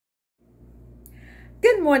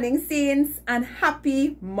Good morning, saints, and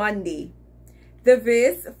happy Monday. The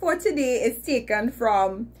verse for today is taken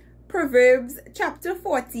from Proverbs chapter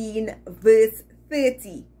 14, verse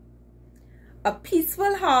 30. A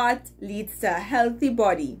peaceful heart leads to a healthy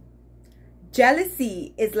body.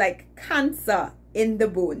 Jealousy is like cancer in the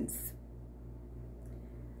bones.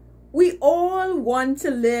 We all want to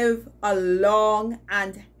live a long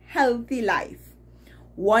and healthy life,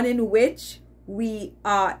 one in which we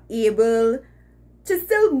are able to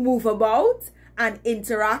still move about and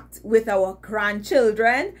interact with our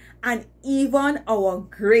grandchildren and even our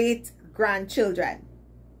great-grandchildren.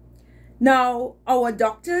 Now, our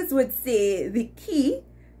doctors would say the key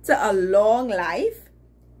to a long life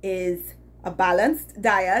is a balanced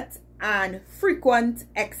diet and frequent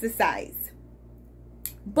exercise.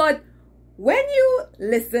 But when you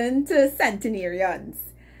listen to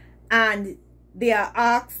centenarians and they are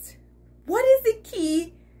asked, what is the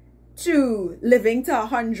key to living to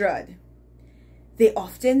 100? They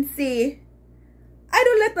often say, I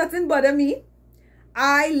don't let nothing bother me.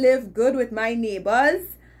 I live good with my neighbors.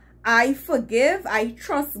 I forgive, I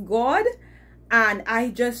trust God, and I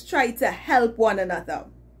just try to help one another.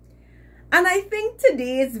 And I think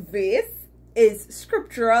today's verse is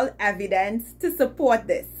scriptural evidence to support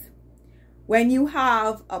this. When you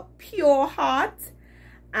have a pure heart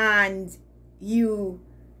and you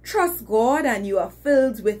trust God and you are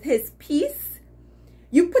filled with His peace,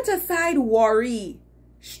 you put aside worry,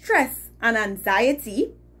 stress, and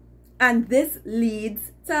anxiety, and this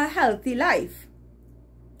leads to a healthy life.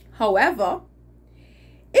 However,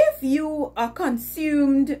 if you are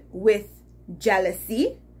consumed with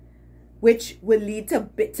jealousy, which will lead to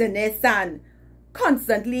bitterness and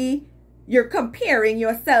constantly you're comparing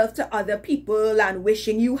yourself to other people and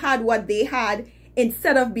wishing you had what they had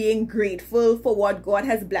instead of being grateful for what God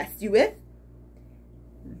has blessed you with,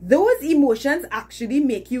 those emotions actually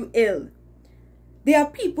make you ill. There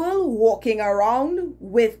are people walking around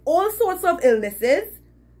with all sorts of illnesses.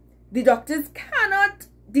 The doctors cannot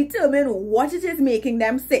determine what it is making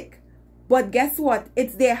them sick. But guess what?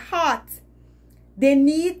 It's their heart. They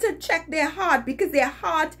need to check their heart because their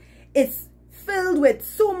heart is filled with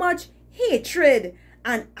so much hatred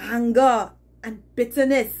and anger and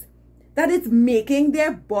bitterness that it's making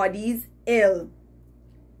their bodies ill.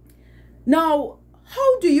 Now,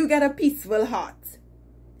 how do you get a peaceful heart?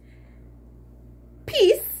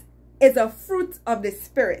 Peace is a fruit of the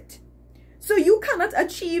Spirit. So you cannot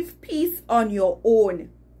achieve peace on your own.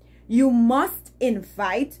 You must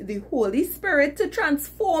invite the Holy Spirit to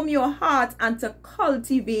transform your heart and to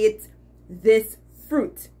cultivate this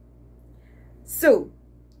fruit. So,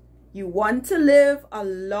 you want to live a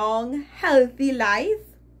long, healthy life?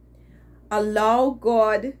 Allow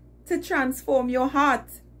God to transform your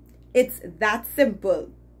heart. It's that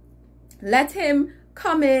simple. Let Him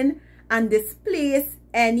come in and displace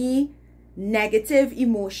any negative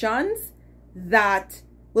emotions that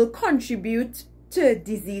will contribute to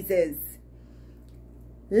diseases.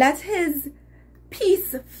 Let His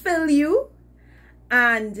peace fill you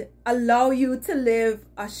and allow you to live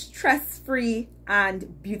a stress-free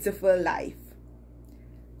and beautiful life.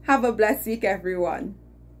 Have a blessed week, everyone.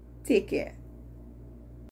 Take care.